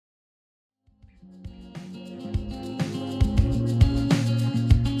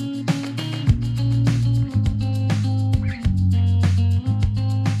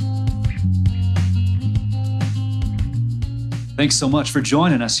Thanks so much for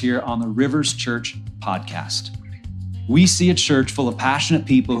joining us here on the Rivers Church podcast. We see a church full of passionate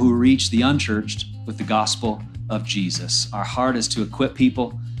people who reach the unchurched with the gospel of Jesus. Our heart is to equip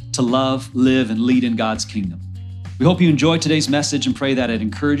people to love, live, and lead in God's kingdom. We hope you enjoyed today's message and pray that it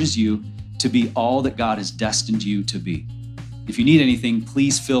encourages you to be all that God has destined you to be. If you need anything,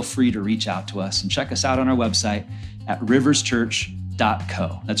 please feel free to reach out to us and check us out on our website at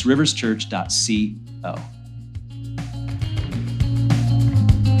riverschurch.co. That's riverschurch.co.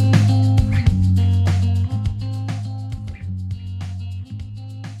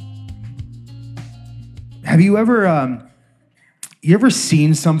 Have you ever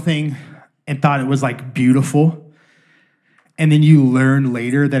seen something and thought it was like beautiful, and then you learn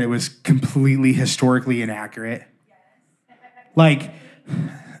later that it was completely historically inaccurate? Like,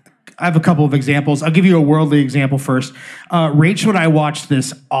 I have a couple of examples. I'll give you a worldly example first. Rachel and I watched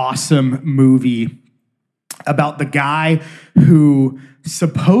this awesome movie about the guy who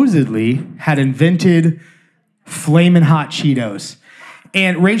supposedly had invented Flamin' Hot Cheetos.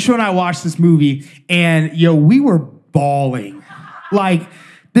 And Rachel and I watched this movie, and we were bawling. Like,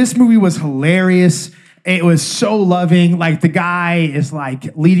 this movie was hilarious. It was so loving. Like, the guy is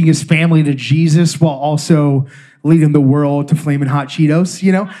like leading his family to Jesus while also leading the world to Flamin' Hot Cheetos,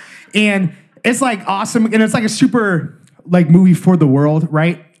 And it's like awesome, and it's like a super like movie for the world,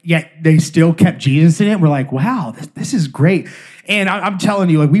 right? Yet they still kept Jesus in it. We're like, wow, this is great. And I'm telling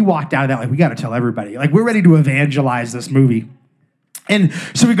you, like, we walked out of that like, we got to tell everybody. Like, we're ready to evangelize this movie. And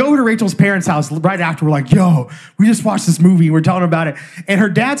so we go over to Rachel's parents' house right after. We're like, yo, we just watched this movie. We're telling her about it. And her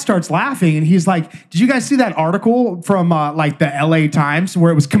dad starts laughing. And he's like, did you guys see that article from like the LA Times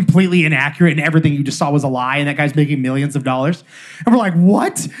where it was completely inaccurate and everything you just saw was a lie and that guy's making millions of dollars? And we're like,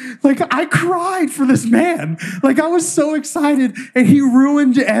 what? Like, I cried for this man. Like, I was so excited and he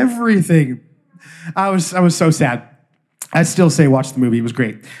ruined everything. I was so sad. I still say watch the movie. It was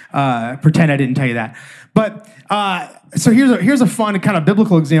great. Pretend I didn't tell you that. But so here's a fun kind of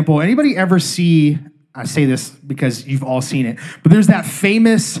biblical example. Anybody ever see, I say this because you've all seen it, but there's that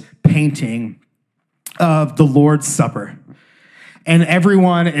famous painting of the Lord's Supper. And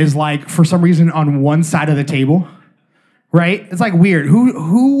everyone is like, for some reason, on one side of the table, right? It's like weird.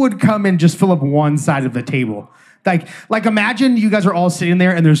 Who would come and just fill up one side of the table? Like imagine you guys are all sitting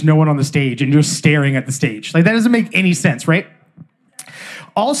there and there's no one on the stage and you're staring at the stage. Like, that doesn't make any sense, right?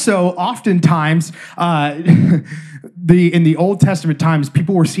 Also, oftentimes, in the Old Testament times,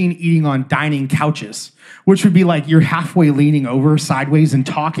 people were seen eating on dining couches, which would be like you're halfway leaning over sideways and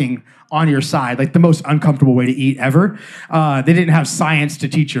talking on your side, like the most uncomfortable way to eat ever. They didn't have science to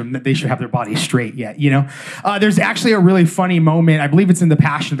teach them that they should have their body straight yet, There's actually a really funny moment. I believe it's in the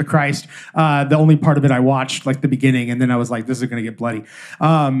Passion of the Christ. The only part of it I watched, like the beginning, and then I was like, this is going to get bloody.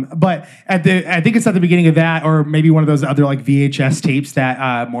 But I think it's at the beginning of that, or maybe one of those other like VHS tapes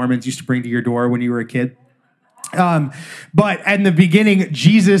that Mormons used to bring to your door when you were a kid. But in the beginning,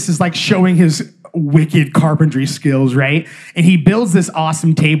 Jesus is like showing his wicked carpentry skills, right? And he builds this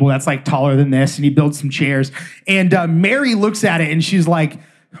awesome table that's like taller than this, and he builds some chairs. And Mary looks at it and she's like,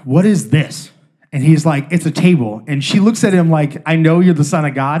 what is this? And he's like, it's a table. And she looks at him like, I know you're the Son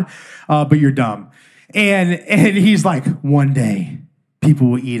of God, but you're dumb. And he's like, one day people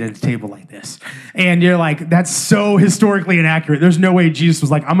will eat at a table like this. And you're like, that's so historically inaccurate. There's no way Jesus was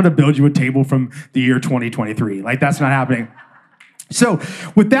like, I'm going to build you a table from the year 2023. Like, that's not happening. So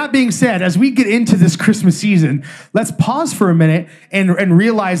with that being said, as we get into this Christmas season, let's pause for a minute and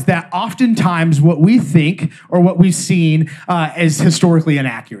realize that oftentimes what we think or what we've seen is historically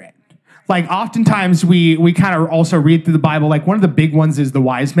inaccurate. Like, oftentimes we kind of also read through the Bible. Like, one of the big ones is the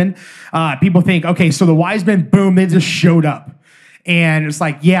wise men. People think, okay, so the wise men, boom, they just showed up. And it's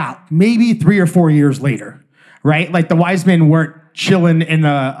like, yeah, maybe 3 or 4 years later, right? Like, the wise men weren't chilling in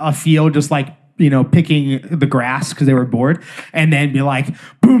a field just like, picking the grass because they were bored, and then be like,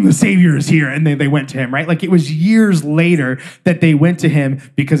 boom, the Savior is here. And then they went to him, right? Like, it was years later that they went to him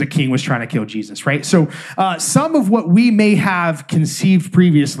because a king was trying to kill Jesus, right? So some of what we may have conceived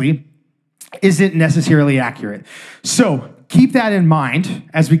previously isn't necessarily accurate. So keep that in mind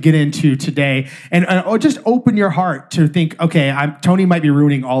as we get into today, and just open your heart to think, okay, Tony might be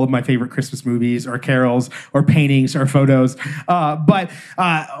ruining all of my favorite Christmas movies or carols or paintings or photos. But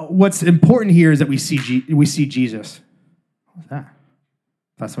what's important here is that we see Jesus. What was that?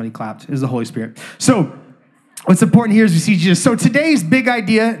 I thought somebody clapped. It was the Holy Spirit. So what's important here is we see Jesus. So today's big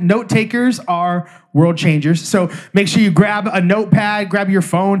idea, note takers are world changers. So make sure you grab a notepad, grab your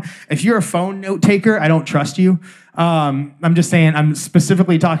phone. If you're a phone note taker, I don't trust you. I'm just saying, I'm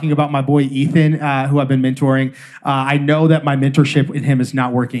specifically talking about my boy Ethan, who I've been mentoring. I know that my mentorship with him is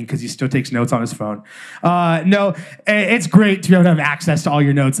not working because he still takes notes on his phone. No, it's great to be able to have access to all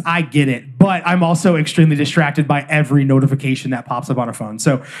your notes. I get it, but I'm also extremely distracted by every notification that pops up on a phone.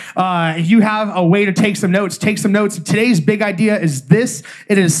 So if you have a way to take some notes, take some notes. Today's big idea is this.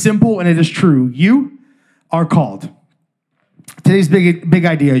 It is simple and it is true. You are called. Today's big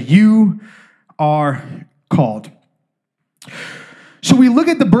idea. You are called. So we look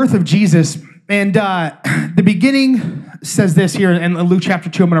at the birth of Jesus, and the beginning says this here in Luke chapter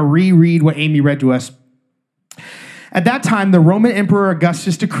 2. I'm going to reread what Amy read to us. At that time, the Roman Emperor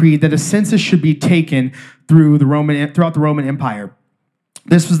Augustus decreed that a census should be taken throughout the Roman Empire.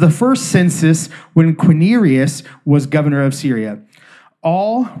 This was the first census when Quirinius was governor of Syria.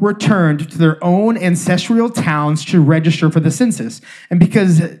 All returned to their own ancestral towns to register for the census. And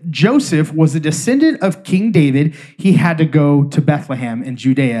because Joseph was a descendant of King David, he had to go to Bethlehem in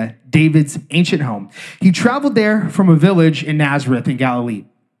Judea, David's ancient home. He traveled there from a village in Nazareth in Galilee,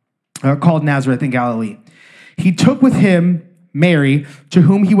 called Nazareth in Galilee. He took with him Mary, to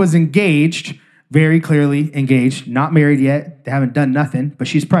whom he was engaged, very clearly engaged, not married yet. They haven't done nothing, but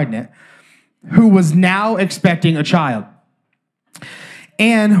she's pregnant, who was now expecting a child.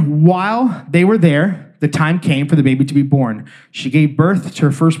 And while they were there, the time came for the baby to be born. She gave birth to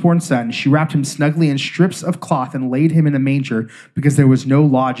her firstborn son. She wrapped him snugly in strips of cloth and laid him in a manger because there was no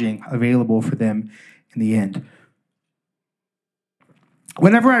lodging available for them in the inn.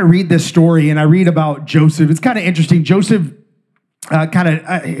 Whenever I read this story and I read about Joseph, it's kind of interesting. Joseph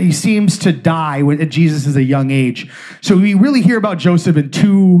he seems to die when Jesus is a young age. So we really hear about Joseph in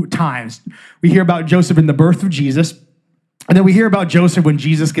two times. We hear about Joseph in the birth of Jesus. And then we hear about Joseph when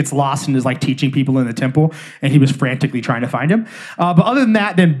Jesus gets lost and is like teaching people in the temple, and he was frantically trying to find him. But other than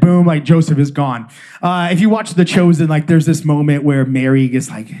that, then boom, like Joseph is gone. If you watch The Chosen, like there's this moment where Mary is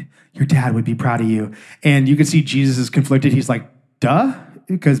like, your dad would be proud of you. And you can see Jesus is conflicted. He's like, duh,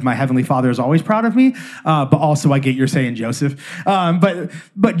 because my heavenly Father is always proud of me. But also I get you're saying Joseph.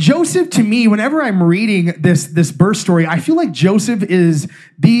 But Joseph, to me, whenever I'm reading this birth story, I feel like Joseph is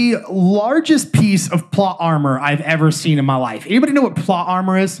the largest piece of plot armor I've ever seen in my life. Anybody know what plot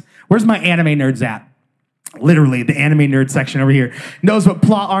armor is? Where's my anime nerds at? Literally, the anime nerd section over here knows what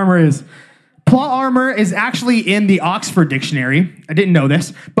plot armor is. Plot armor is actually in the Oxford Dictionary. I didn't know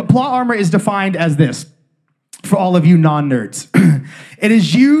this, but plot armor is defined as this. For all of you non-nerds. It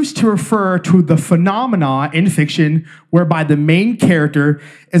is used to refer to the phenomena in fiction whereby the main character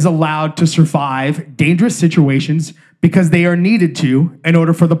is allowed to survive dangerous situations because they are needed to in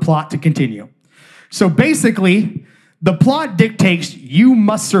order for the plot to continue. So basically, the plot dictates you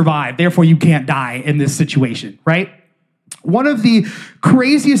must survive, therefore you can't die in this situation, right? One of the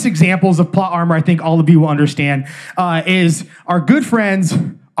craziest examples of plot armor I think all of you will understand is our good friends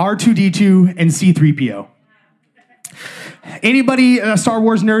R2-D2 and C-3PO. Anybody a Star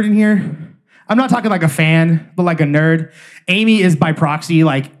Wars nerd in here? I'm not talking like a fan, but like a nerd. Amy is by proxy,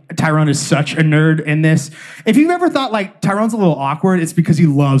 like Tyrone is such a nerd in this. If you've ever thought like Tyrone's a little awkward, it's because he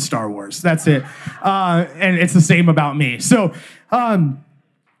loves Star Wars. That's it. And it's the same about me. So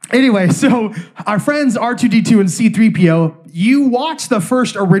anyway, so our friends R2-D2 and C-3PO, you watch the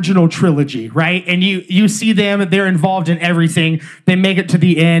first original trilogy, right? And you see them, they're involved in everything. They make it to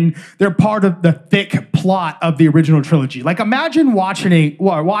the end. They're part of the thick plot of the original trilogy. Like imagine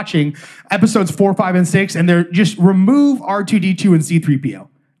watching episodes 4, 5, and 6, and they're just remove R2-D2 and C-3PO.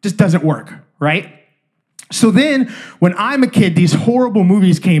 Just doesn't work, right? So then, when I'm a kid, these horrible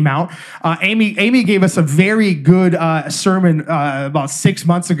movies came out. Amy gave us a very good sermon about 6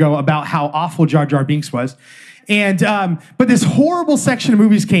 months ago about how awful Jar Jar Binks was. And but this horrible section of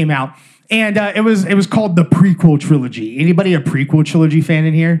movies came out, and it was called the prequel trilogy. Anybody a prequel trilogy fan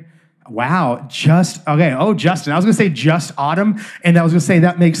in here? Wow, okay. Oh, Justin. I was gonna say just Autumn, and I was gonna say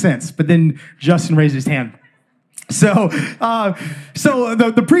that makes sense, but then Justin raised his hand. So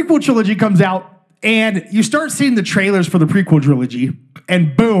the prequel trilogy comes out. And you start seeing the trailers for the prequel trilogy,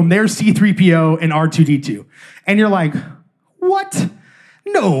 and boom, there's C-3PO and R2-D2. And you're like, what?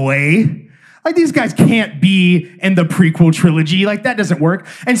 No way. Like, these guys can't be in the prequel trilogy. Like, that doesn't work.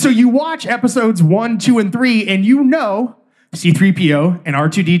 And so you watch episodes 1, 2, and 3, and you know C-3PO and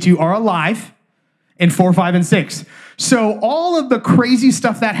R2-D2 are alive in 4, 5, and 6. So all of the crazy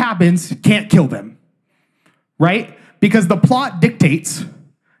stuff that happens can't kill them, right? Because the plot dictates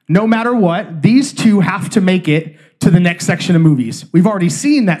no matter what, these two have to make it to the next section of movies. We've already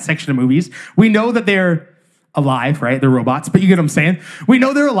seen that section of movies. We know that they're alive, right? They're robots, but you get what I'm saying? We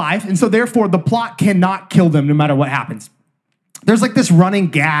know they're alive, and so therefore the plot cannot kill them no matter what happens. There's like this running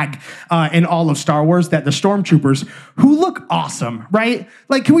gag in all of Star Wars that the stormtroopers, who look awesome, right?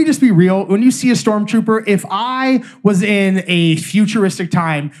 Like, can we just be real? When you see a stormtrooper, if I was in a futuristic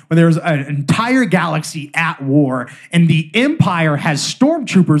time when there was an entire galaxy at war and the Empire has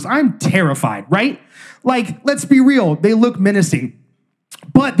stormtroopers, I'm terrified, right? Like, let's be real. They look menacing.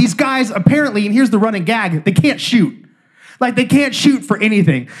 But these guys apparently, and here's the running gag, they can't shoot. Like, they can't shoot for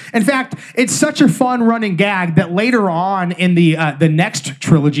anything. In fact, it's such a fun running gag that later on in the next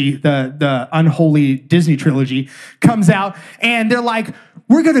trilogy, the unholy Disney trilogy, comes out, and they're like,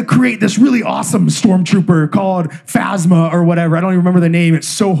 we're going to create this really awesome stormtrooper called Phasma or whatever. I don't even remember the name. It's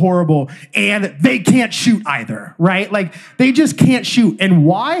so horrible. And they can't shoot either, right? Like, they just can't shoot. And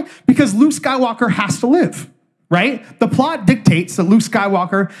why? Because Luke Skywalker has to live, right? The plot dictates that Luke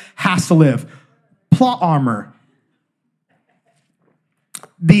Skywalker has to live. Plot armor.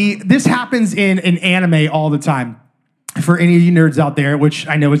 This happens in anime all the time. For any of you nerds out there, which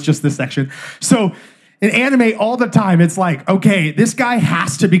I know it's just this section. So in anime all the time, it's like, okay, this guy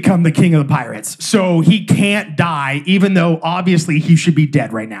has to become the king of the pirates. So he can't die, even though obviously he should be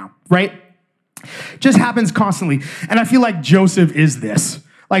dead right now, right? Just happens constantly. And I feel like Joseph is this.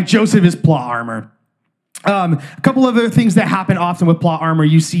 Like, Joseph is plot armor. A couple other things that happen often with plot armor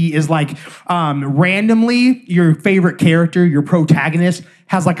you see is like randomly your favorite character, your protagonist,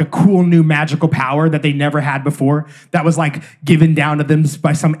 has like a cool new magical power that they never had before that was like given down to them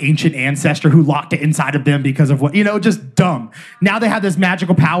by some ancient ancestor who locked it inside of them because of what, just dumb. Now they have this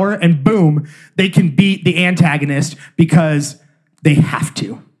magical power and boom, they can beat the antagonist because they have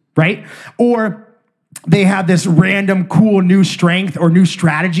to, right? Or they have this random cool new strength or new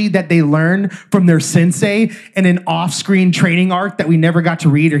strategy that they learn from their sensei in an off-screen training arc that we never got to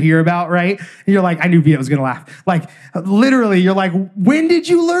read or hear about, right? And you're like, I knew Via was going to laugh. Like, literally, you're like, when did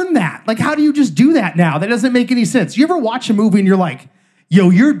you learn that? Like, how do you just do that now? That doesn't make any sense. You ever watch a movie and you're like,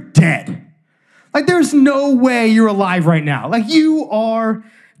 yo, you're dead. Like, there's no way you're alive right now. Like, you are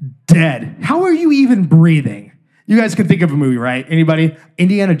dead. How are you even breathing? You guys can think of a movie, right? Anybody?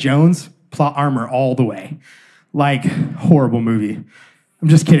 Indiana Jones? Plot armor all the way. Like, horrible movie. I'm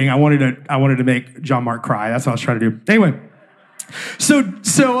just kidding. I wanted to make John Mark cry. That's what I was trying to do. Anyway, so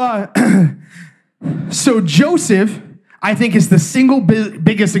Joseph, I think, is the single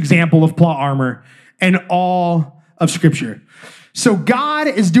biggest example of plot armor in all of Scripture. So God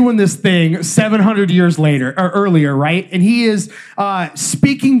is doing this thing 700 years later or earlier, right? And he is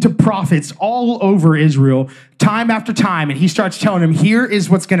speaking to prophets all over Israel time after time. And he starts telling them, here is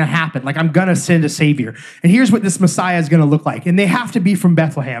what's going to happen. Like, I'm going to send a savior. And here's what this Messiah is going to look like. And they have to be from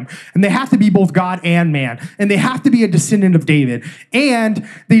Bethlehem. And they have to be both God and man. And they have to be a descendant of David. And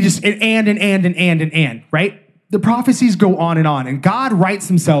they just, and, right? The prophecies go on. And God writes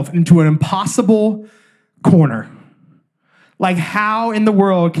himself into an impossible corner. Like, how in the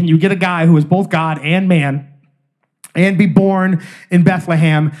world can you get a guy who is both God and man and be born in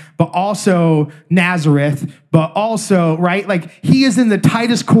Bethlehem, but also Nazareth, but also, right? Like, he is in the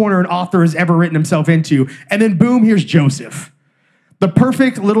tightest corner an author has ever written himself into. And then boom, here's Joseph, the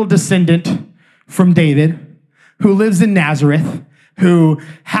perfect little descendant from David who lives in Nazareth, who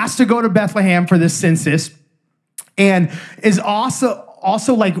has to go to Bethlehem for this census and is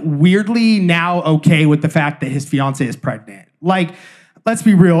also like weirdly now okay with the fact that his fiance is pregnant. Like, let's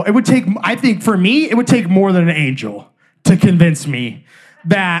be real. I think for me, it would take more than an angel to convince me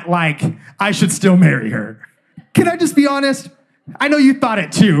that, like, I should still marry her. Can I just be honest? I know you thought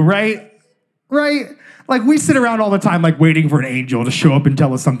it too, right? Right? Like, we sit around all the time, like, waiting for an angel to show up and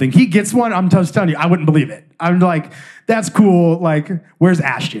tell us something. He gets one, I'm just telling you, I wouldn't believe it. I'm like, that's cool. Like, where's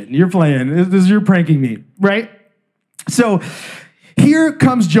Ashton? You're playing. You're pranking me, right? So here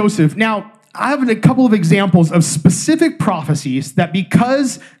comes Joseph. Now, I have a couple of examples of specific prophecies that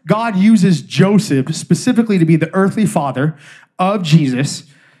because God uses Joseph specifically to be the earthly father of Jesus,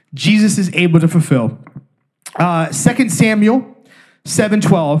 Jesus is able to fulfill. 2 Samuel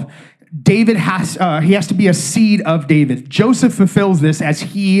 7:12, David has to be a seed of David. Joseph fulfills this as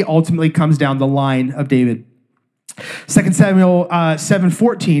he ultimately comes down the line of David. 2 Samuel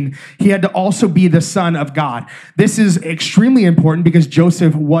 7:14, he had to also be the son of God. This is extremely important because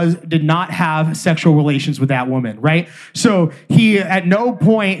Joseph did not have sexual relations with that woman, right? So he at no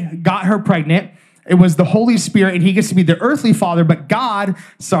point got her pregnant. It was the Holy Spirit, and he gets to be the earthly father, but God,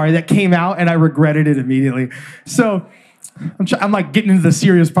 that came out, and I regretted it immediately. So I'm like getting into the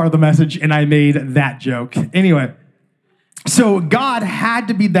serious part of the message, and I made that joke. Anyway, so God had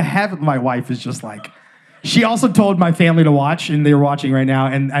to be the heaven. My wife is just like, She also told my family to watch, and they're watching right now,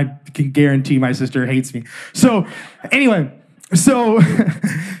 and I can guarantee my sister hates me. So anyway, so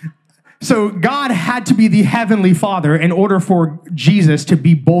God had to be the heavenly Father in order for Jesus to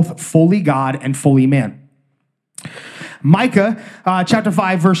be both fully God and fully man. Micah chapter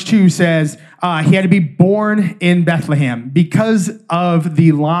 5, verse 2 says he had to be born in Bethlehem because of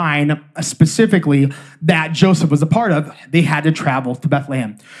the line specifically that Joseph was a part of. They had to travel to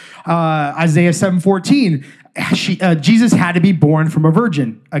Bethlehem. Isaiah 7:14, Jesus had to be born from a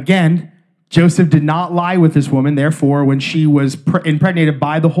virgin. Again, Joseph did not lie with this woman. Therefore, when she was impregnated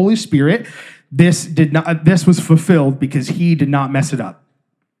by the Holy Spirit, this was fulfilled because he did not mess it up.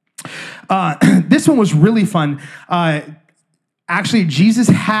 This one was really fun. Actually, Jesus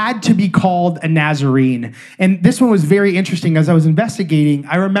had to be called a Nazarene. And this one was very interesting. As I was investigating,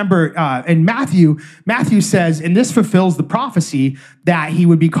 I remember in Matthew says, and this fulfills the prophecy that he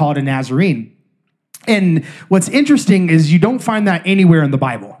would be called a Nazarene. And what's interesting is you don't find that anywhere in the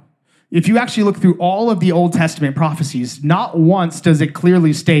Bible. If you actually look through all of the Old Testament prophecies, not once does it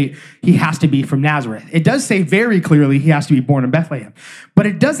clearly state he has to be from Nazareth. It does say very clearly he has to be born in Bethlehem, but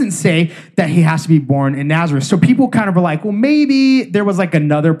it doesn't say that he has to be born in Nazareth. So people kind of were like, well, maybe there was like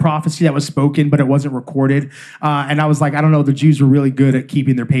another prophecy that was spoken, but it wasn't recorded. And I was like, I don't know, the Jews were really good at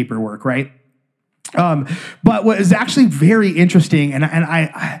keeping their paperwork, right? But what is actually very interesting, and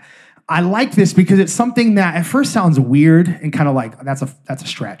I like this because it's something that at first sounds weird and kind of like that's a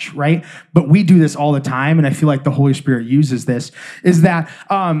stretch, right? But we do this all the time, and I feel like the Holy Spirit uses this. Is that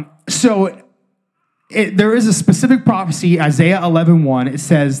there is a specific prophecy, Isaiah 11:1. It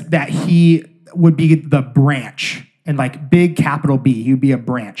says that he would be the branch, and like big capital B, he would be a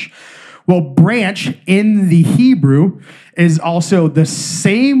branch. Well, branch in the Hebrew is also the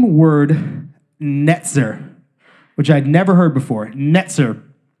same word netzer, which I'd never heard before. Netzer.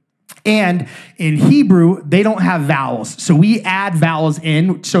 And in Hebrew, they don't have vowels. So we add vowels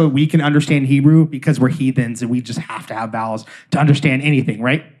in so we can understand Hebrew because we're heathens and we just have to have vowels to understand anything,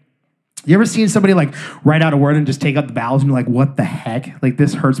 right? You ever seen somebody like write out a word and just take out the vowels and you're like, what the heck? Like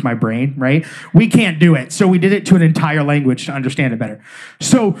this hurts my brain, right? We can't do it. So we did it to an entire language to understand it better.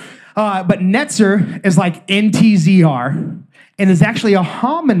 So, but netzer is like NTZR and is actually a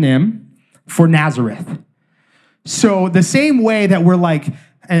homonym for Nazareth. So the same way that we're like,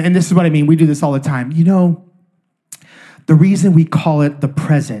 and this is what I mean, we do this all the time. You know, the reason we call it the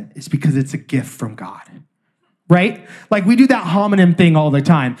present is because it's a gift from God, right? Like we do that homonym thing all the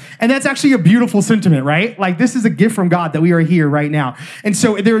time. And that's actually a beautiful sentiment, right? Like this is a gift from God that we are here right now. And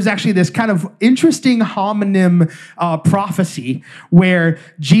so there is actually this kind of interesting homonym prophecy where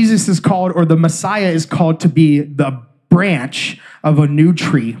Jesus is called, or the Messiah is called to be the branch of a new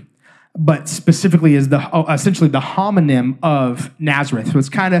tree, but specifically is essentially the homonym of Nazareth. So it's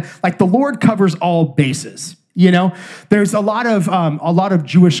kind of like the Lord covers all bases. You know, there's a lot of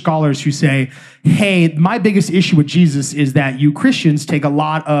Jewish scholars who say, hey, my biggest issue with Jesus is that you Christians take a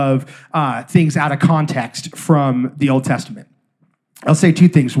lot of things out of context from the Old Testament. I'll say two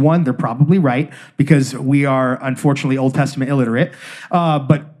things. One, they're probably right because we are unfortunately Old Testament illiterate,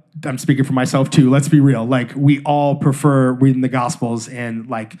 but I'm speaking for myself too. Let's be real. Like we all prefer reading the Gospels and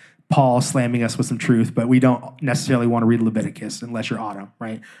like Paul slamming us with some truth, but we don't necessarily want to read Leviticus unless you're Autumn,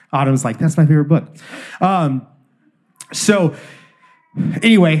 right? Autumn's like, that's my favorite book. So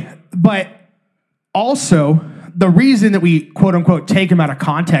anyway, but also the reason that we quote unquote take them out of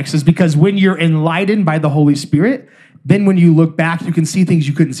context is because when you're enlightened by the Holy Spirit, then when you look back, you can see things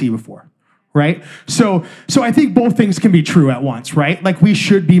you couldn't see before. Right? So I think both things can be true at once, right? Like we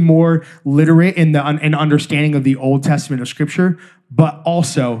should be more literate in understanding of the Old Testament of Scripture, but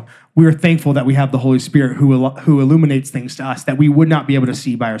also we are thankful that we have the Holy Spirit who illuminates things to us that we would not be able to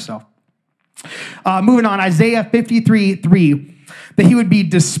see by ourselves. Moving on, Isaiah 53:3, that he would be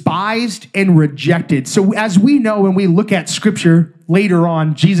despised and rejected. So as we know, when we look at Scripture later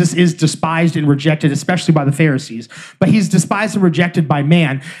on, Jesus is despised and rejected, especially by the Pharisees, but he's despised and rejected by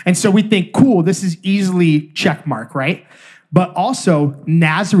man. And so we think, cool, this is easily check mark, right? But also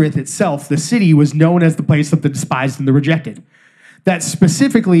Nazareth itself, the city, was known as the place of the despised and the rejected. That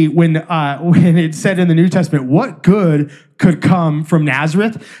specifically when it said in the New Testament, what good could come from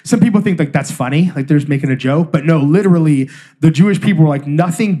Nazareth? Some people think like that's funny, like they're just making a joke. But no, literally, the Jewish people were like,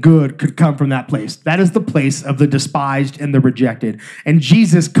 nothing good could come from that place. That is the place of the despised and the rejected. And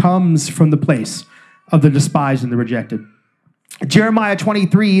Jesus comes from the place of the despised and the rejected. Jeremiah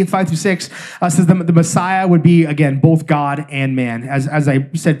 23:5-6 says the Messiah would be, again, both God and man. As I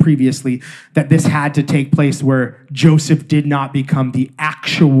said previously, that this had to take place where Joseph did not become the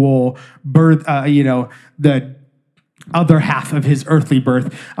actual birth, other half of his earthly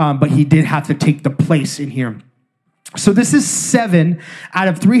birth, but he did have to take the place in here. So this is 7 out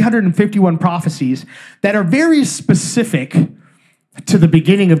of 351 prophecies that are very specific to the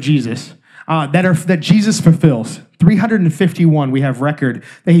beginning of Jesus, that Jesus fulfills. 351 we have record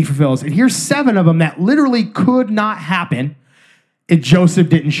that he fulfills. And here's 7 of them that literally could not happen if Joseph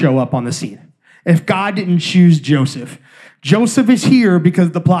didn't show up on the scene. If God didn't choose Joseph. Joseph is here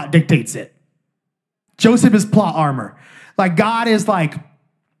because the plot dictates it. Joseph is plot armor. Like God is like,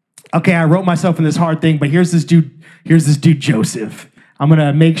 okay, I wrote myself in this hard thing, but here's this dude Joseph. I'm going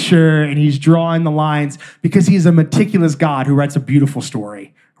to make sure, and he's drawing the lines because he's a meticulous God who writes a beautiful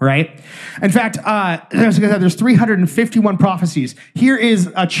story, right? In fact, there's 351 prophecies. Here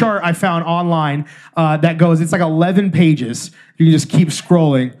is a chart I found online that goes, it's like 11 pages. You can just keep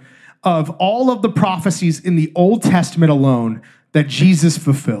scrolling of all of the prophecies in the Old Testament alone that Jesus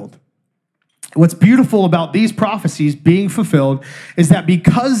fulfilled. What's beautiful about these prophecies being fulfilled is that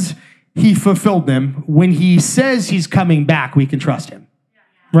because he fulfilled them, when he says he's coming back, we can trust him,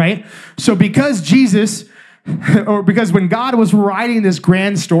 right? So because when God was writing this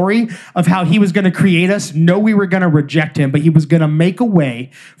grand story of how he was going to create us, no, we were going to reject him, but he was going to make a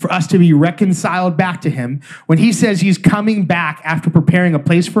way for us to be reconciled back to him. When he says he's coming back after preparing a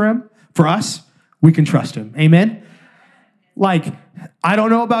place for us, we can trust him. Amen? Like, I don't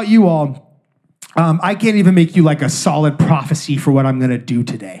know about you all. I can't even make you like a solid prophecy for what I'm going to do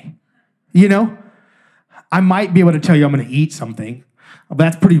today. You know, I might be able to tell you I'm going to eat something, but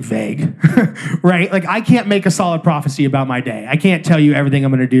that's pretty vague, right? Like I can't make a solid prophecy about my day. I can't tell you everything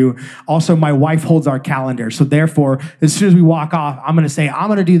I'm going to do. Also, my wife holds our calendar. So therefore, as soon as we walk off, I'm going to say, I'm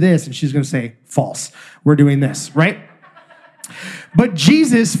going to do this. And she's going to say, false. We're doing this, right? But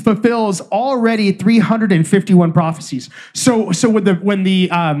Jesus fulfills already 351 prophecies. So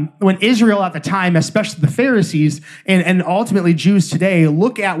when Israel at the time, especially the Pharisees and ultimately Jews today,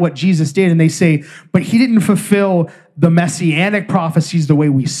 look at what Jesus did and they say, but he didn't fulfill the messianic prophecies the way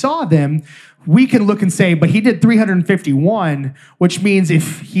we saw them, we can look and say, but he did 351, which means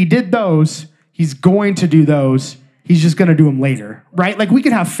if he did those, he's going to do those. He's just going to do them later, right? Like we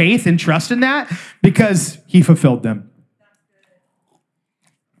can have faith and trust in that because he fulfilled them.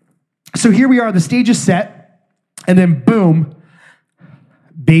 So here we are, the stage is set, and then boom,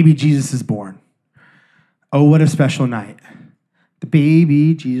 baby Jesus is born. Oh, what a special night. The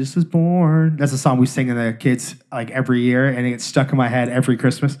baby Jesus is born. That's a song we sing in the kids like every year, and it gets stuck in my head every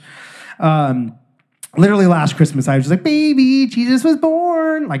Christmas. Literally last Christmas, I was just like, baby Jesus was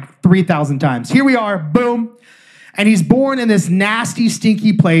born, like 3,000 times. Here we are, boom, and he's born in this nasty,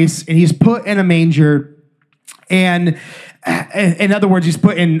 stinky place, and he's put in a manger, and in other words, he's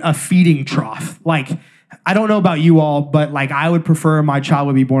put in a feeding trough. Like, I don't know about you all, but like I would prefer my child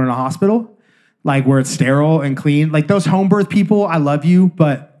would be born in a hospital, like where it's sterile and clean. Like those home birth people, I love you,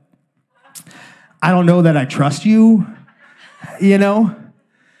 but I don't know that I trust you, you know?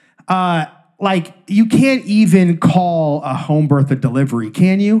 Like you can't even call a home birth a delivery,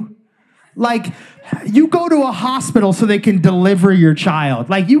 can you? Like, you go to a hospital so they can deliver your child.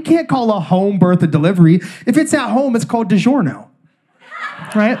 Like, you can't call a home birth a delivery. If it's at home, it's called DiGiorno,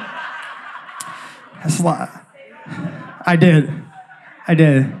 right? That's a lot. I did. I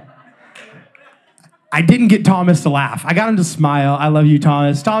didn't get Thomas to laugh. I got him to smile. I love you,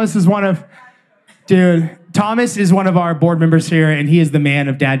 Thomas. Thomas is one of our board members here, and he is the man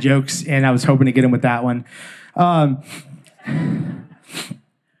of dad jokes, and I was hoping to get him with that one.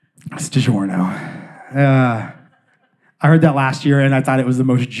 It's DiGiorno. I heard that last year, and I thought it was the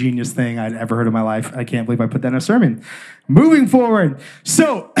most genius thing I'd ever heard in my life. I can't believe I put that in a sermon. Moving forward.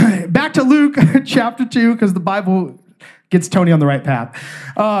 So, back to Luke chapter 2, because the Bible gets Tony on the right path.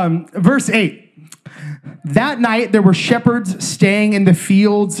 Verse 8. That night, there were shepherds staying in the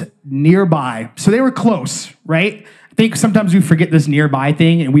fields nearby. So they were close, right? I think sometimes we forget this nearby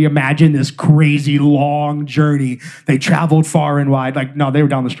thing, and we imagine this crazy long journey. They traveled far and wide. Like, no, they were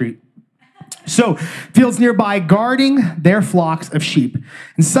down the street. So, fields nearby, guarding their flocks of sheep.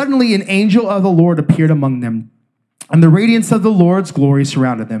 And suddenly an angel of the Lord appeared among them, and the radiance of the Lord's glory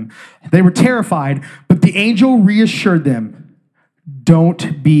surrounded them. They were terrified, but the angel reassured them.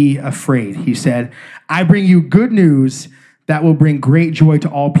 Don't be afraid, he said. I bring you good news that will bring great joy to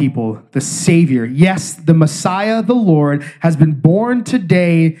all people. The Savior, yes, the Messiah, the Lord, has been born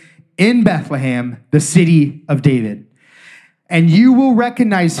today in Bethlehem, the city of David. And you will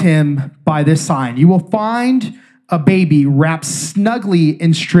recognize him by this sign. You will find a baby wrapped snugly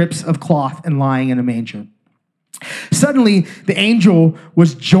in strips of cloth and lying in a manger. Suddenly, the angel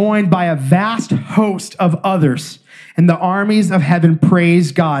was joined by a vast host of others, And the armies of heaven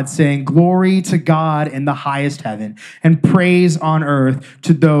praised God, saying, "Glory to God in the highest heaven, and praise on earth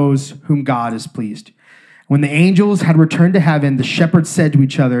to those whom God is pleased." When the angels had returned to heaven, the shepherds said to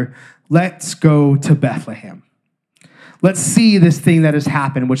each other, "Let's go to Bethlehem. Let's see this thing that has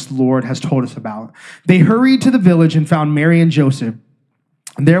happened, which the Lord has told us about." They hurried to the village and found Mary and Joseph.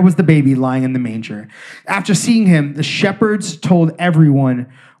 And there was the baby lying in the manger. After seeing him, the shepherds told everyone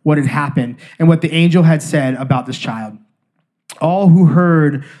what had happened and what the angel had said about this child. All who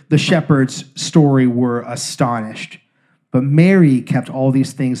heard the shepherds' story were astonished. But Mary kept all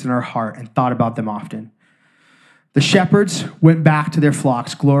these things in her heart and thought about them often. The shepherds went back to their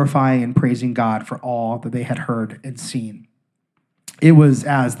flocks, glorifying and praising God for all that they had heard and seen. It was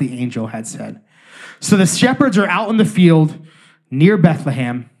as the angel had said. So the shepherds are out in the field near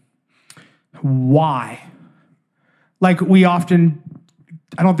Bethlehem. Why? Like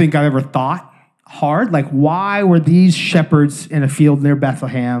I don't think I've ever thought hard. Like, why were these shepherds in a field near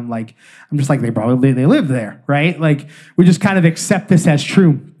Bethlehem? Like, I'm just like, they live there, right? Like, we just kind of accept this as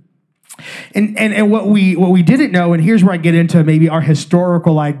true. And what we didn't know, and here's where I get into maybe our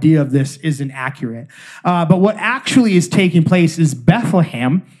historical idea of this isn't accurate. But what actually is taking place is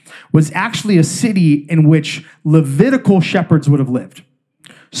Bethlehem was actually a city in which Levitical shepherds would have lived.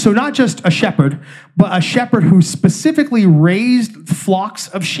 So not just a shepherd, but a shepherd who specifically raised flocks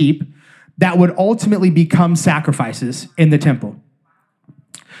of sheep that would ultimately become sacrifices in the temple.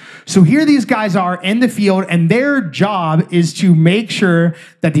 So here these guys are in the field, and their job is to make sure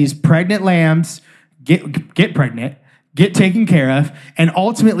that these pregnant lambs get pregnant, get taken care of, and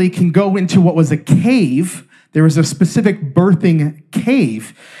ultimately can go into what was a cave. There was a specific birthing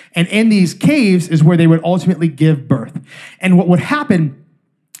cave. And in these caves is where they would ultimately give birth. And what would happen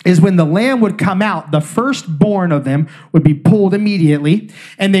is when the lamb would come out, the firstborn of them would be pulled immediately,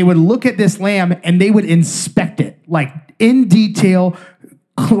 and they would look at this lamb and they would inspect it, like in detail,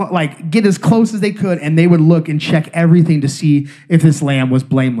 like get as close as they could, and they would look and check everything to see if this lamb was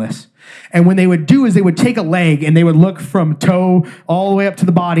blameless. And when they would do is they would take a leg and they would look from toe all the way up to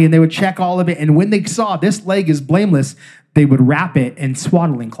the body, and they would check all of it. And when they saw this leg is blameless, they would wrap it in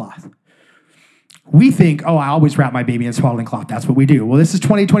swaddling cloth. We think, oh, I always wrap my baby in swaddling cloth. That's what we do. Well, this is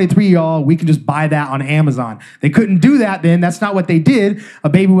 2023, y'all. We can just buy that on Amazon. They couldn't do that then. That's not what they did. A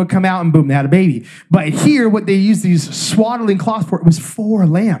baby would come out and boom, they had a baby. But here, what they used these swaddling cloths for, it was for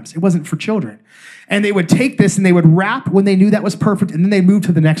lambs. It wasn't for children. And they would take this and they would wrap when they knew that was perfect, and then they moved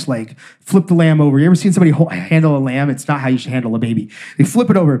to the next leg, flip the lamb over. You ever seen somebody handle a lamb? It's not how you should handle a baby. They flip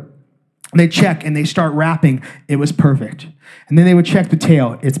it over. And they check and they start wrapping. It was perfect. And then they would check the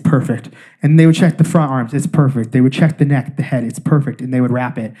tail. It's perfect. And they would check the front arms. It's perfect. They would check the neck, the head. It's perfect. And they would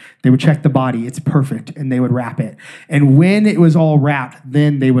wrap it. They would check the body. It's perfect. And they would wrap it. And when it was all wrapped,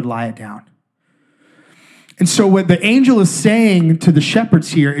 then they would lie it down. And so what the angel is saying to the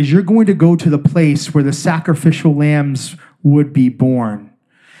shepherds here is, you're going to go to the place where the sacrificial lambs would be born.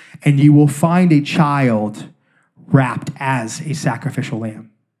 And you will find a child wrapped as a sacrificial lamb.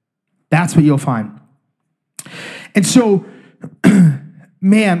 That's what you'll find. And so,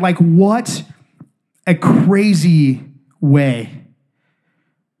 man, like, what a crazy way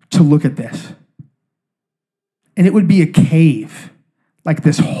to look at this. And it would be a cave, like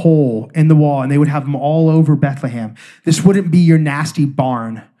this hole in the wall, and they would have them all over Bethlehem. This wouldn't be your nasty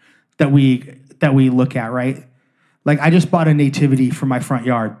barn that we look at, right? Like, I just bought a nativity for my front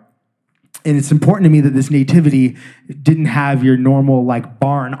yard. And it's important to me that this nativity didn't have your normal like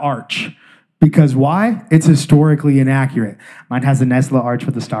barn arch. Because why? It's historically inaccurate. Mine has a nice little arch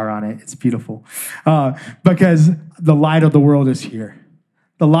with a star on it. It's beautiful. Because the light of the world is here.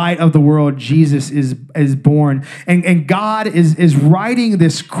 The light of the world, Jesus is born. And God is writing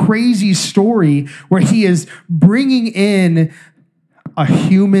this crazy story where he is bringing in a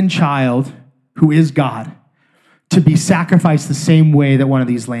human child who is God to be sacrificed the same way that one of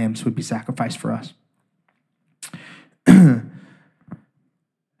these lambs would be sacrificed for us.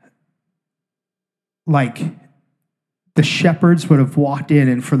 Like, the shepherds would have walked in,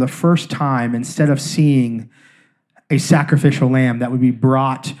 and for the first time, instead of seeing a sacrificial lamb that would be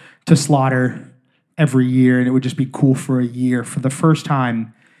brought to slaughter every year, and it would just be cool for a year, for the first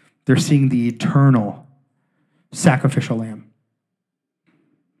time, they're seeing the eternal sacrificial lamb.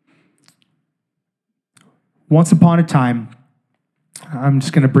 Once upon a time, I'm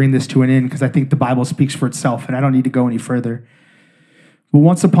just going to bring this to an end because I think the Bible speaks for itself and I don't need to go any further. But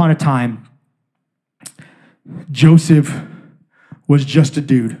once upon a time, Joseph was just a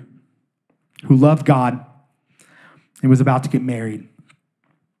dude who loved God and was about to get married.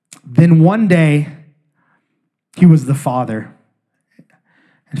 Then one day, he was the father,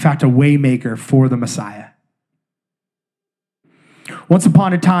 in fact, a way maker for the Messiah. Once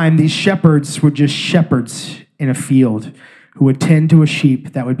upon a time, these shepherds were just shepherds in a field who would tend to a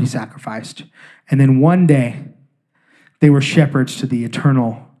sheep that would be sacrificed. And then one day, they were shepherds to the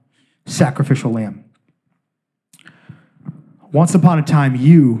eternal sacrificial lamb. Once upon a time,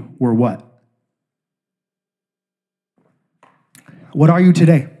 you were what? What are you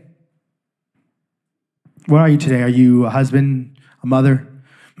today? What are you today? Are you a husband, a mother?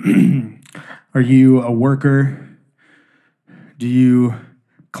 Are you a worker? Do you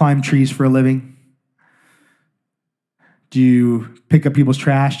climb trees for a living? Do you pick up people's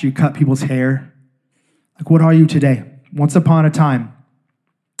trash? Do you cut people's hair? Like, what are you today? Once upon a time,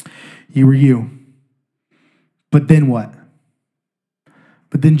 you were you. But then what?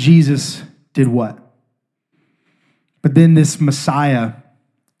 But then Jesus did what? But then this Messiah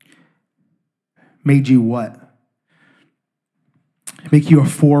made you what? Make you a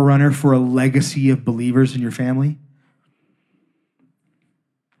forerunner for a legacy of believers in your family?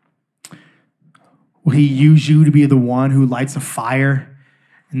 Will he use you to be the one who lights a fire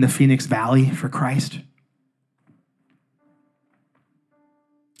in the Phoenix Valley for Christ?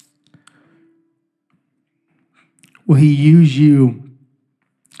 Will he use you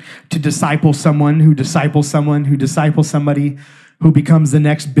to disciple someone who disciples someone who disciples somebody who becomes the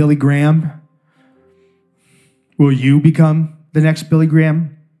next Billy Graham? Will you become the next Billy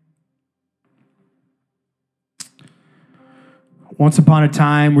Graham? Once upon a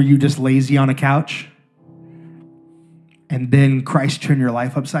time, were you just lazy on a couch? And then Christ turned your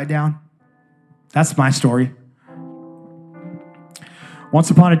life upside down? That's my story.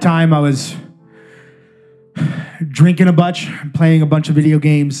 Once upon a time, I was drinking a bunch, playing a bunch of video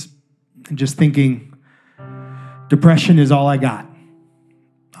games, and just thinking, depression is all I got.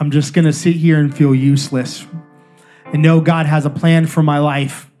 I'm just going to sit here and feel useless and know God has a plan for my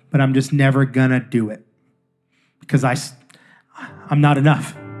life, but I'm just never going to do it because I'm not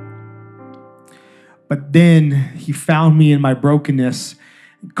enough. But then he found me in my brokenness,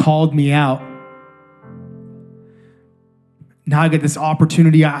 called me out. Now I get this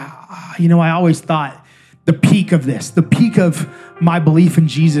opportunity. I always thought the peak of this, the peak of my belief in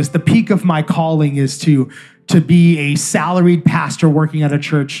Jesus, the peak of my calling is to be a salaried pastor working at a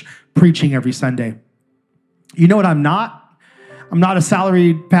church preaching every Sunday. You know what I'm not? I'm not a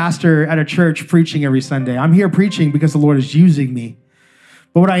salaried pastor at a church preaching every Sunday. I'm here preaching because the Lord is using me.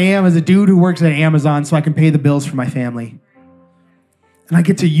 But what I am is a dude who works at Amazon so I can pay the bills for my family. And I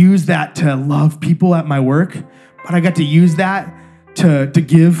get to use that to love people at my work, but I get to use that to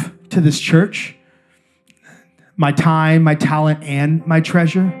give to this church. My time, my talent, and my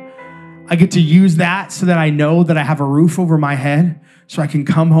treasure. I get to use that so that I know that I have a roof over my head so I can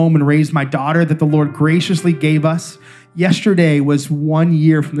come home and raise my daughter that the Lord graciously gave us. Yesterday was 1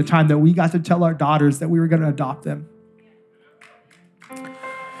 year from the time that we got to tell our daughters that we were going to adopt them.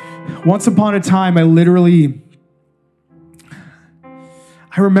 Once upon a time, I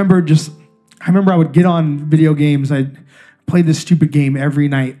remember I would get on video games. I'd play this stupid game every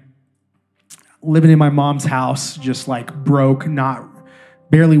night, living in my mom's house, just like broke,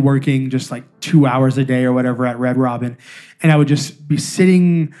 barely working, just like 2 hours a day or whatever at Red Robin. And I would just be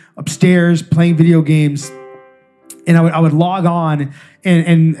sitting upstairs playing video games. And I would log on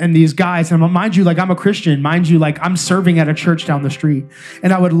and these guys, and mind you, like I'm a Christian, mind you, like I'm serving at a church down the street.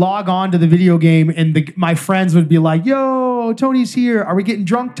 And I would log on to the video game and my friends would be like, yo, Tony's here. Are we getting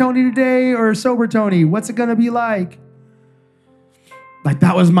drunk Tony today or sober Tony? What's it gonna be like? Like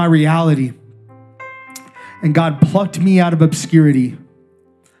that was my reality. And God plucked me out of obscurity.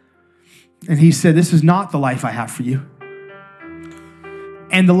 And he said, this is not the life I have for you.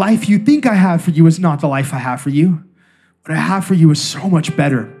 And the life you think I have for you is not the life I have for you. What I have for you is so much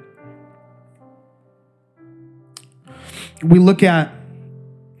better. We look at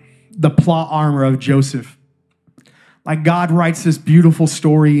the plot armor of Joseph. Like God writes this beautiful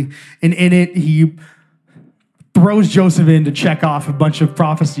story, and in it, he throws Joseph in to check off a bunch of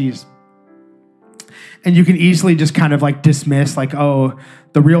prophecies. And you can easily just kind of like dismiss, like, oh,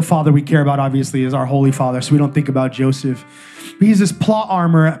 the real father we care about, obviously, is our Holy Father, so we don't think about Joseph. But he's this plot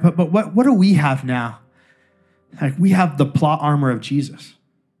armor, but what do we have now? Like, we have the plot armor of Jesus.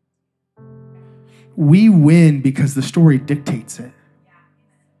 We win because the story dictates it.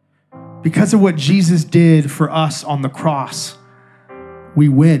 Because of what Jesus did for us on the cross, we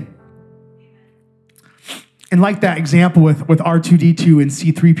win. And like that example with R2-D2 and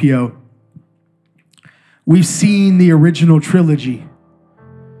C-3PO, we've seen the original trilogy.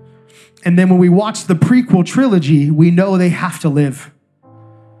 And then when we watch the prequel trilogy, we know they have to live.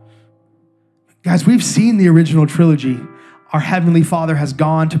 Guys, we've seen the original trilogy. Our Heavenly Father has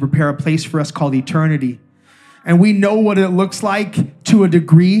gone to prepare a place for us called eternity. And we know what it looks like to a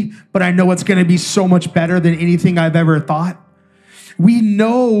degree, but I know it's going to be so much better than anything I've ever thought. We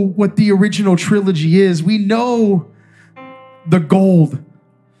know what the original trilogy is. We know the gold.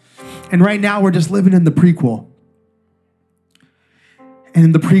 And right now we're just living in the prequel. And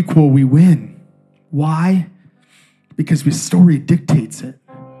in the prequel, we win. Why? Because the story dictates it.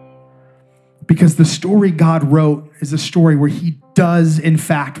 Because the story God wrote is a story where he does, in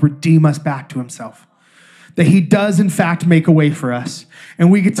fact, redeem us back to himself. That he does, in fact, make a way for us. And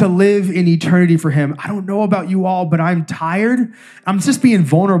we get to live in eternity for him. I don't know about you all, but I'm tired. I'm just being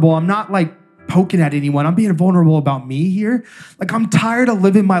vulnerable. I'm not like poking at anyone. I'm being vulnerable about me here. Like, I'm tired of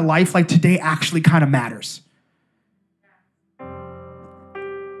living my life like today actually kind of matters.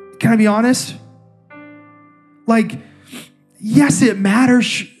 Can I be honest? Like, yes, it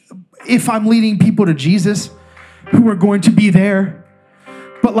matters if I'm leading people to Jesus who are going to be there.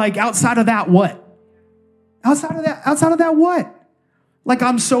 But like, outside of that, what? Outside of that, what? Like,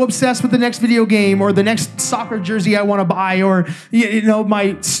 I'm so obsessed with the next video game or the next soccer jersey I want to buy or, you know,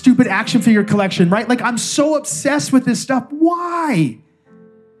 my stupid action figure collection, right? Like, I'm so obsessed with this stuff. Why?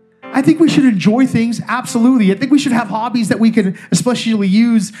 I think we should enjoy things, absolutely. I think we should have hobbies that we could especially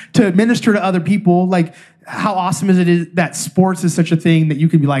use to minister to other people. Like, how awesome is it that sports is such a thing that you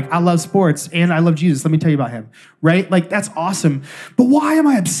can be like, I love sports and I love Jesus. Let me tell you about him, right? Like, that's awesome. But why am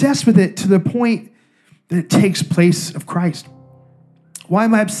I obsessed with it to the point that it takes place of Christ? Why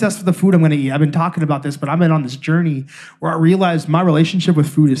am I obsessed with the food I'm going to eat? I've been talking about this, but I've been on this journey where I realized my relationship with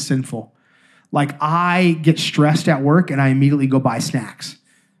food is sinful. Like, I get stressed at work and I immediately go buy snacks.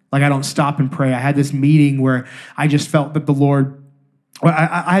 Like, I don't stop and pray. I had this meeting where I just felt that the Lord,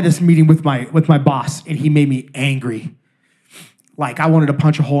 I had this meeting with my boss and he made me angry. Like, I wanted to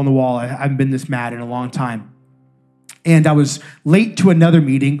punch a hole in the wall. I haven't been this mad in a long time. And I was late to another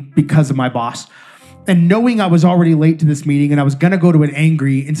meeting because of my boss. And knowing I was already late to this meeting and I was going to go to it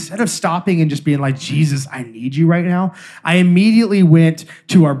angry, instead of stopping and just being like, Jesus, I need you right now, I immediately went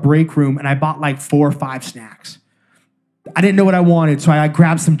to our break room and I bought like 4 or 5 snacks. I didn't know what I wanted, so I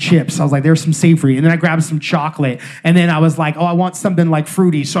grabbed some chips. I was like, there's some savory. And then I grabbed some chocolate. And then I was like, oh, I want something like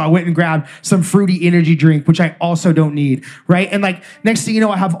fruity. So I went and grabbed some fruity energy drink, which I also don't need, right? And like, next thing you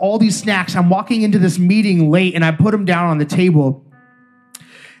know, I have all these snacks. I'm walking into this meeting late and I put them down on the table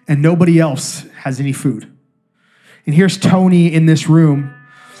and nobody else has any food. And here's Tony in this room.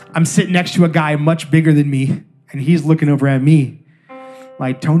 I'm sitting next to a guy much bigger than me and he's looking over at me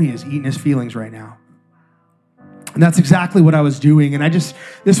like Tony is eating his feelings right now. And that's exactly what I was doing. And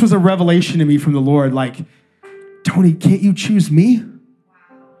this was a revelation to me from the Lord. Like, Tony, can't you choose me?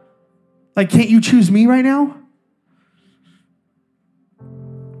 Like, can't you choose me right now?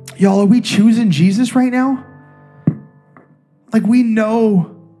 Y'all, are we choosing Jesus right now? Like, we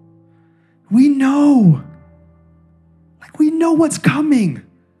know what's coming.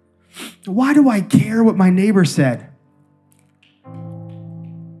 Why do I care what my neighbor said?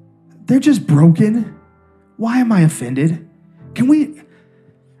 They're just broken. Why am I offended? I'm going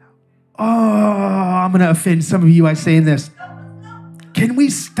to offend some of you by saying this. Can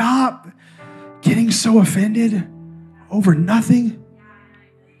we stop getting so offended over nothing?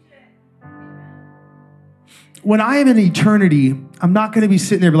 When I am in eternity, I'm not going to be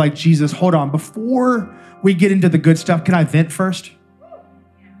sitting there like, Jesus, hold on. Before we get into the good stuff, can I vent first?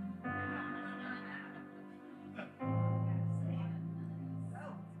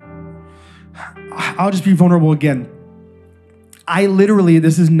 I'll just be vulnerable again.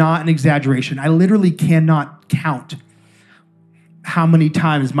 This is not an exaggeration. I literally cannot count how many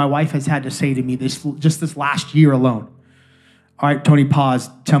times my wife has had to say to me this last year alone. All right, Tony,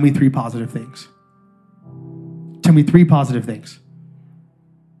 pause. Tell me 3 positive things. Tell me 3 positive things.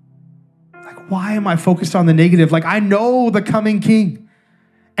 Like, why am I focused on the negative? Like, I know the coming king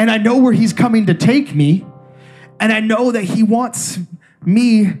and I know where he's coming to take me. And I know that he wants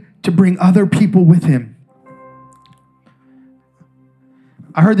me to bring other people with him.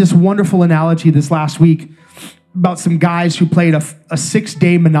 I heard this wonderful analogy this last week about some guys who played a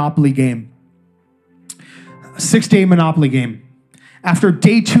 6-day Monopoly game. A 6-day Monopoly game. After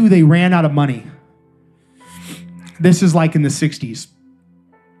day 2, they ran out of money. This is like in the 60s.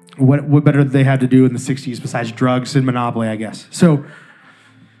 What better they had to do in the 60s besides drugs and Monopoly, I guess. So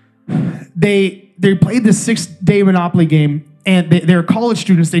they played this 6-day Monopoly game. And they're college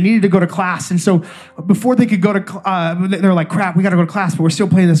students. They needed to go to class. And so before they could go to, they're like, crap, we got to go to class, but we're still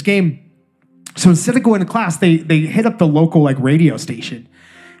playing this game. So instead of going to class, they hit up the local like radio station.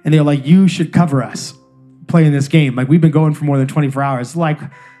 And they're like, you should cover us playing this game. Like, we've been going for more than 24 hours. Like,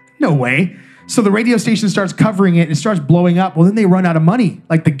 no way. So the radio station starts covering it and it starts blowing up. Well, then they run out of money.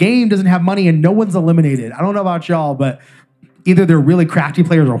 Like, the game doesn't have money and no one's eliminated. I don't know about y'all, but Either they're really crafty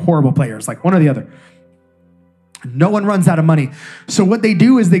players or horrible players, like one or the other. No one runs out of money. So what they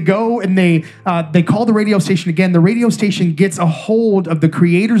do is they go and they call the radio station again. The radio station gets a hold of the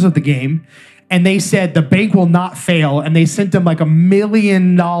creators of the game, and they said the bank will not fail. And they sent them like $1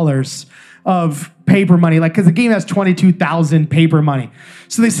 million of paper money, like because the game has 22,000 paper money.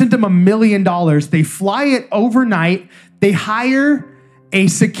 So they sent them $1 million. They fly it overnight. They hire a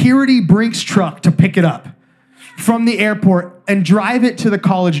security Brinks truck to pick it up from the airport and drive it to the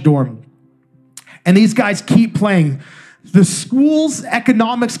college dorm. And these guys keep playing. The school's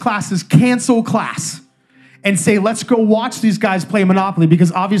economics classes cancel class and say, let's go watch these guys play Monopoly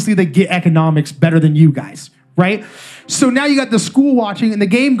because obviously they get economics better than you guys, right? So now you got the school watching and the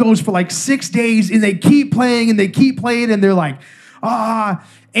game goes for like 6 days and they keep playing and they keep playing and they're like,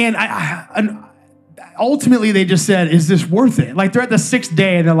 and ultimately they just said, is this worth it? Like they're at the 6th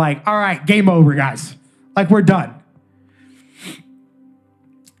day and they're like, all right, game over, guys. Like we're done.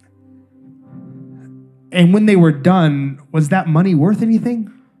 And when they were done, was that money worth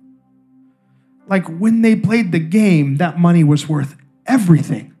anything? Like when they played the game, that money was worth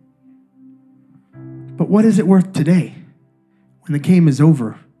everything. But what is it worth today? When the game is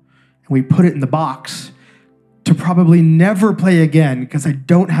over and we put it in the box to probably never play again because I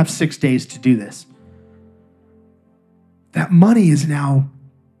don't have 6 days to do this. That money is now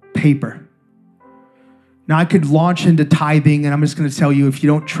paper. Now I could launch into tithing, and I'm just going to tell you, if you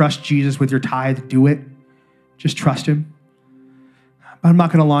don't trust Jesus with your tithe, do it. Just trust him. But I'm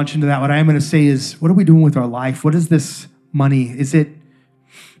not going to launch into that. What I am going to say is, what are we doing with our life? What is this money? Is it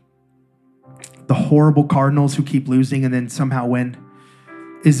the horrible Cardinals who keep losing and then somehow win?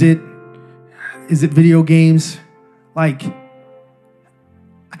 Is it video games? Like,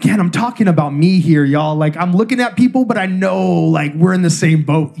 again, I'm talking about me here, y'all. Like, I'm looking at people, but I know, like, we're in the same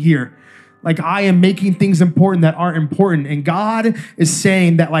boat here. Like, I am making things important that aren't important. And God is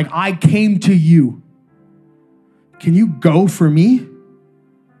saying that, like, I came to you. Can you go for me?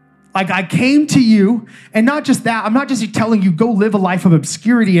 Like, I came to you, and not just that, I'm not just telling you go live a life of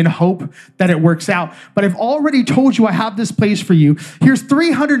obscurity and hope that it works out, but I've already told you I have this place for you. Here's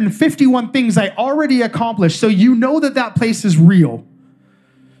 351 things I already accomplished, so you know that that place is real.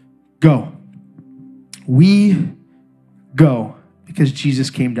 Go. We go because Jesus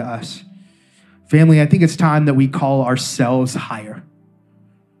came to us. Family, I think it's time that we call ourselves higher.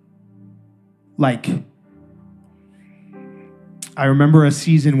 Like, I remember a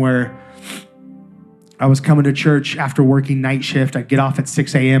season where I was coming to church after working night shift. I'd get off at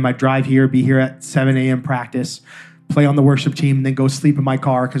 6 a.m. I'd drive here, be here at 7 a.m. practice, play on the worship team, and then go sleep in my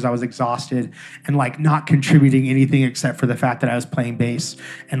car because I was exhausted and like not contributing anything except for the fact that I was playing bass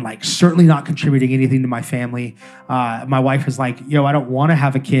and like certainly not contributing anything to my family. My wife was like, yo, I don't want to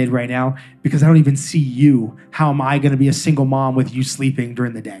have a kid right now because I don't even see you. How am I going to be a single mom with you sleeping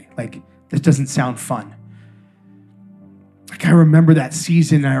during the day? Like, this doesn't sound fun. Like, I remember that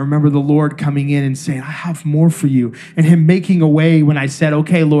season. I remember the Lord coming in and saying, I have more for you. And him making a way when I said,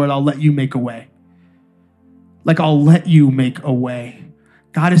 okay, Lord, I'll let you make a way. Like, I'll let you make a way.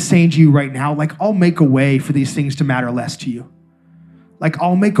 God is saying to you right now, like, I'll make a way for these things to matter less to you. Like,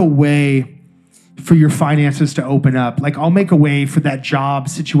 I'll make a way for your finances to open up. Like, I'll make a way for that job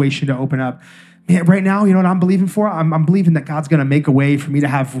situation to open up. Man, right now, you know what I'm believing for? I'm believing that God's going to make a way for me to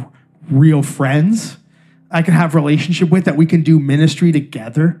have real friends I can have relationship with, that we can do ministry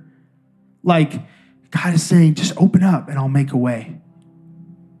together. Like, God is saying, just open up and I'll make a way.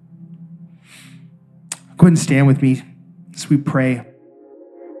 Go ahead and stand with me as we pray.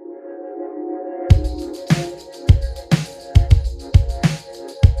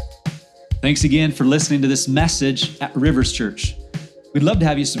 Thanks again for listening to this message at Rivers Church. We'd love to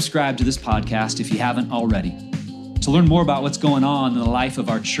have you subscribe to this podcast if you haven't already. To learn more about what's going on in the life of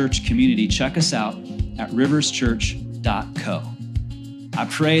our church community, check us out at riverschurch.co. I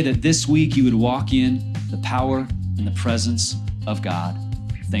pray that this week you would walk in the power and the presence of God.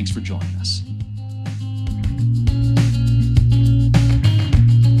 Thanks for joining us.